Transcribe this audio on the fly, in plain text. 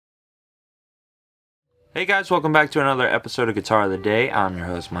Hey guys, welcome back to another episode of Guitar of the Day. I'm your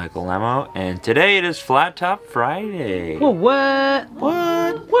host, Michael Lemmo, and today it is Flat Top Friday. Well, what?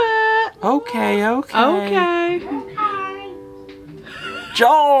 What? Okay. Okay.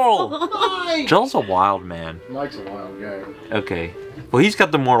 Joel! Mike! Joel's a wild man. Mike's a wild guy. Okay. Well, he's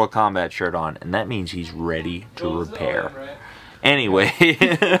got the Mortal Kombat shirt on, and that means he's ready to repair. Anyway.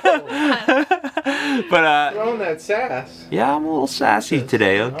 But, Throwing that sass. yeah, I'm a little sassy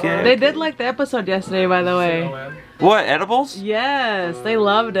today, okay? They did like the episode yesterday, by the way. What, edibles? Yes, they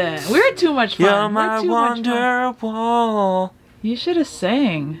loved it. We were too much fun. You're my We're too much fun. wonderwall. You should have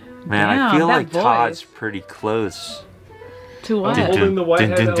sang. Man, Damn, I feel that like voice. Todd's pretty close. To what? Holding the white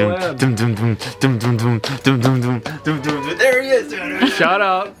head lamb. There he is. Shout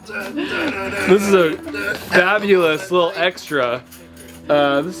out. This is a fabulous little extra.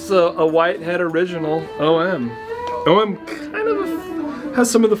 This is a Whitehead original OM. OM kind of has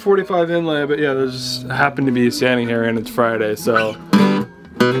some of the 45 inlay, but yeah, there's just happened to be standing here and it's Friday, so.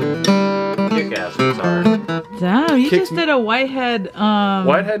 Kick-ass guitar. Damn, you Kicks just did a Whitehead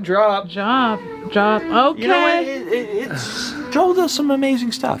Whitehead drop. job. Okay. You know what? It's Joel does some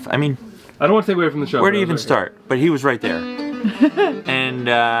amazing stuff. I mean, I don't want to take away from the show. where do but you I even was start? But he was right there. And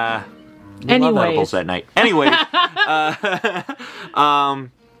we love Anyways. edibles that night. Anyways,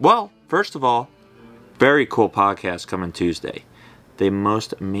 well, first of all, very cool podcast coming Tuesday. The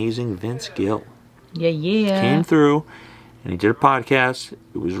most amazing Vince Gill Yeah. came through, and he did a podcast.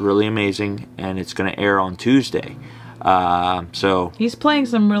 It was really amazing, and it's going to air on Tuesday. So He's playing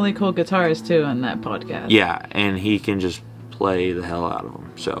some really cool guitars too on that podcast. yeah, and he can just play the hell out of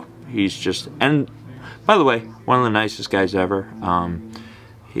them. So he's just, and by the way, one of the nicest guys ever.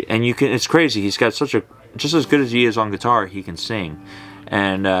 And you can, it's crazy. He's got such a, just as good as he is on guitar, he can sing,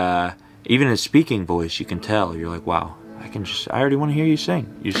 and even his speaking voice, you can tell. You're like, wow, I already want to hear you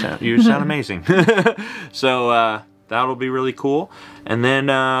sing. You sound amazing. So that'll be really cool. And then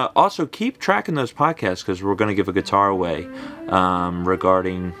also keep tracking those podcasts, because we're going to give a guitar away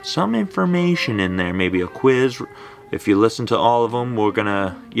regarding some information in there, maybe a quiz. If you listen to all of them, we're going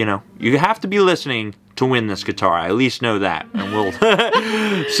to, you have to be listening to win this guitar. I at least know that. And we'll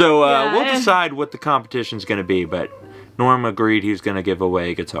we'll decide what the competition's going to be, but Norm agreed he's going to give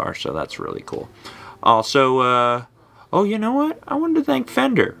away a guitar, so that's really cool. Also, oh, you know what? I wanted to thank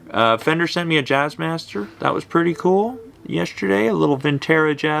Fender. Fender sent me a Jazzmaster. That was pretty cool yesterday. A little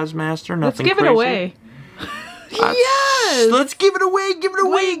Vintera Jazzmaster. Let's Nothing give crazy. it away. Yes! Let's give it away. Give it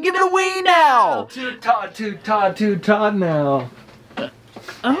away. Give it away now. Toot Todd now.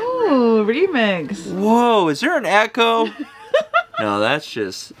 Oh, remix. Whoa, is there an echo? No, that's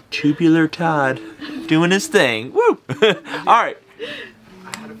just Tubular Todd doing his thing. Woo! Alright,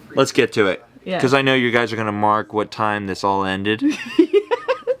 let's get to it. Yeah. Because I know you guys are going to mark what time this all ended.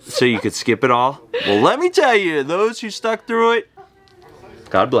 So you could skip it all. Well, let me tell you, those who stuck through it,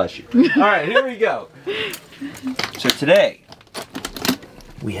 God bless you. Alright, here we go. So today,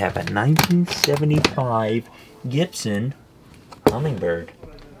 we have a 1975 Gibson Hummingbird.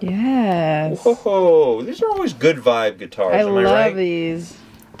 Yes. Whoa, these are always good vibe guitars, I am I love right? these.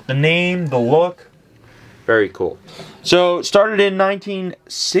 The name, the look, very cool. So, started in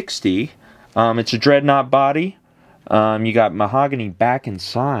 1960. It's a dreadnought body. You got mahogany back and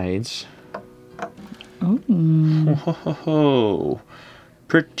sides. Oh,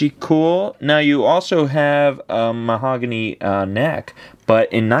 pretty cool. Now, you also have a mahogany neck, but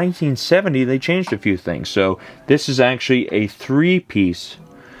in 1970, they changed a few things. So, this is actually a three-piece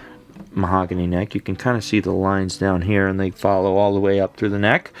mahogany neck. You can kind of see the lines down here, and they follow all the way up through the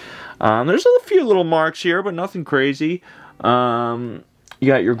neck. There's a few little marks here, but nothing crazy. You got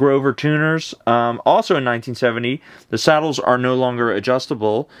your Grover tuners. Also in 1970, the saddles are no longer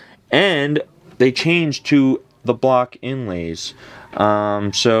adjustable, and they changed to the block inlays.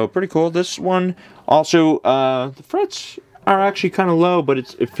 So pretty cool. This one also, the frets are actually kind of low, but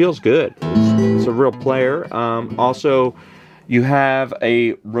it feels good. It's a real player. Also, you have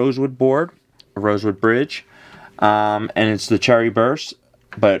a rosewood board, a rosewood bridge, and it's the Cherry Burst,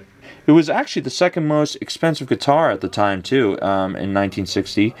 but it was actually the second most expensive guitar at the time too, in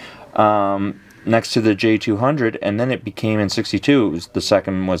 1960, next to the J200, and then it became in 62, the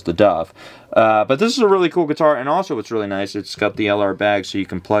second was the Dove. But this is a really cool guitar, and also it's really nice, it's got the LR bag so you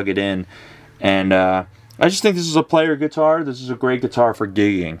can plug it in, and I just think this is a player guitar. This is a great guitar for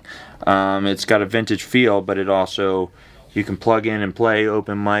gigging. It's got a vintage feel, but it also, you can plug in and play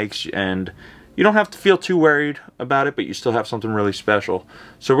open mics, and you don't have to feel too worried about it, but you still have something really special.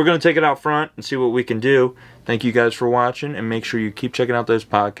 So we're going to take it out front and see what we can do. Thank you guys for watching, and make sure you keep checking out those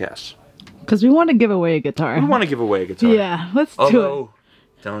podcasts. Because we want to give away a guitar. We want to give away a guitar. Yeah, let's do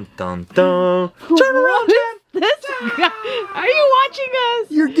it. Dun dun dun. Turn around, Jen. This guy, are you watching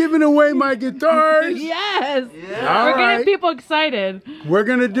us? You're giving away my guitars. Yes. All We're right. getting people excited. We're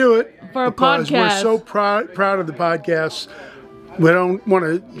gonna do it For a because podcast. we're so proud of the podcast. We don't want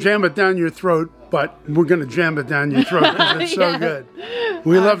to jam it down your throat, but we're gonna jam it down your throat because it's so Yeah. good.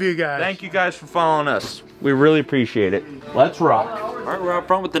 We love you guys. Thank you guys for following us. We really appreciate it. Let's rock. All right, we're out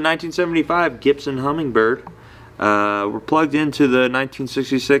front with the 1975 Gibson Hummingbird. We're plugged into the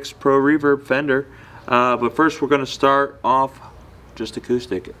 1966 Pro Reverb Fender. But first we're going to start off just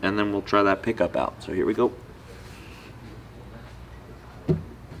acoustic, and then we'll try that pickup out. So here we go.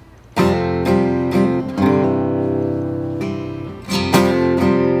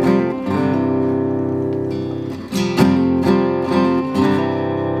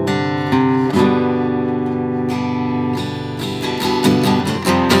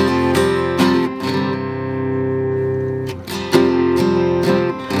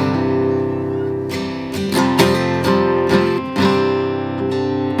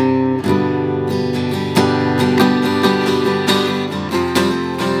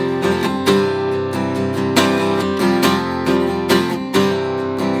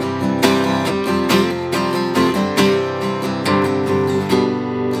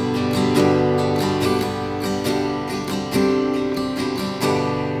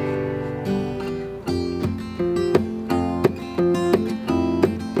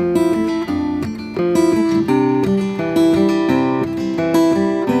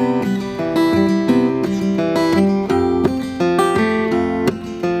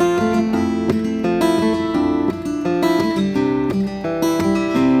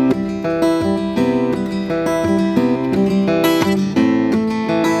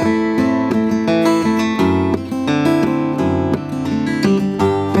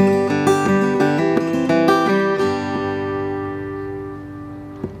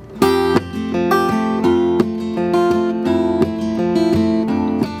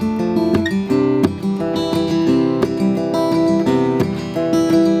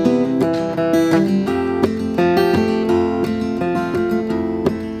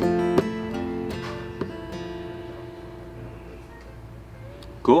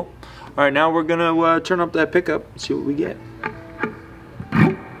 Cool. All right, now we're gonna turn up that pickup and see what we get.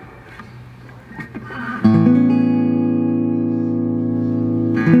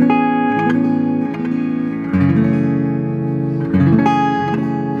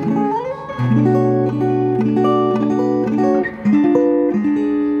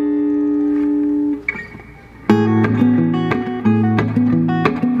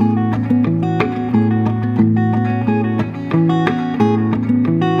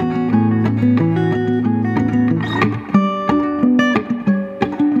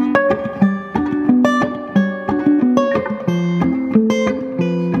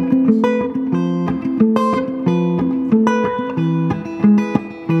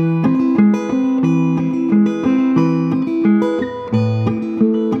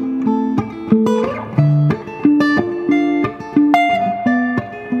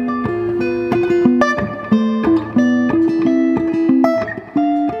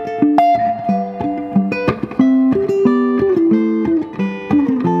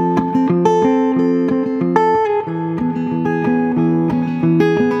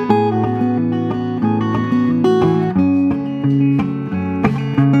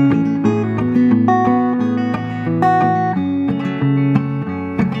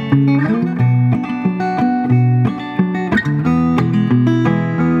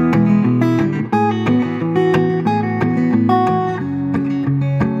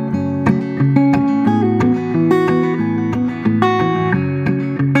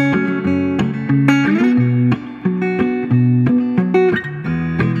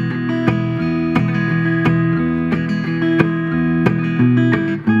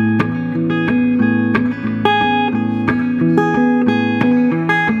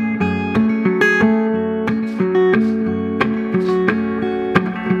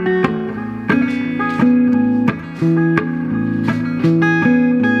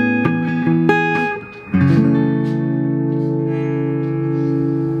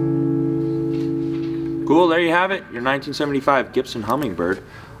 Cool, there you have it, your 1975 Gibson Hummingbird.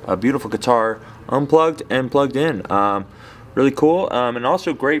 A beautiful guitar, unplugged and plugged in. Really cool, and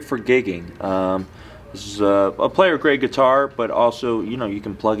also great for gigging. This is a player-grade guitar, but also, you know, you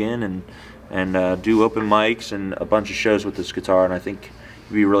can plug in and do open mics and a bunch of shows with this guitar, and I think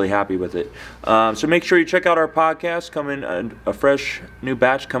you'll be really happy with it. So make sure you check out our podcast, a fresh new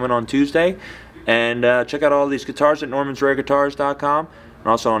batch coming on Tuesday, and check out all these guitars at normansrareguitars.com. And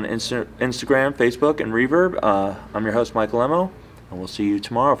also on Instagram, Facebook, and Reverb. I'm your host, Michael Lemmo. And we'll see you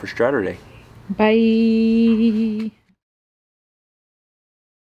tomorrow for Strutter Day. Bye.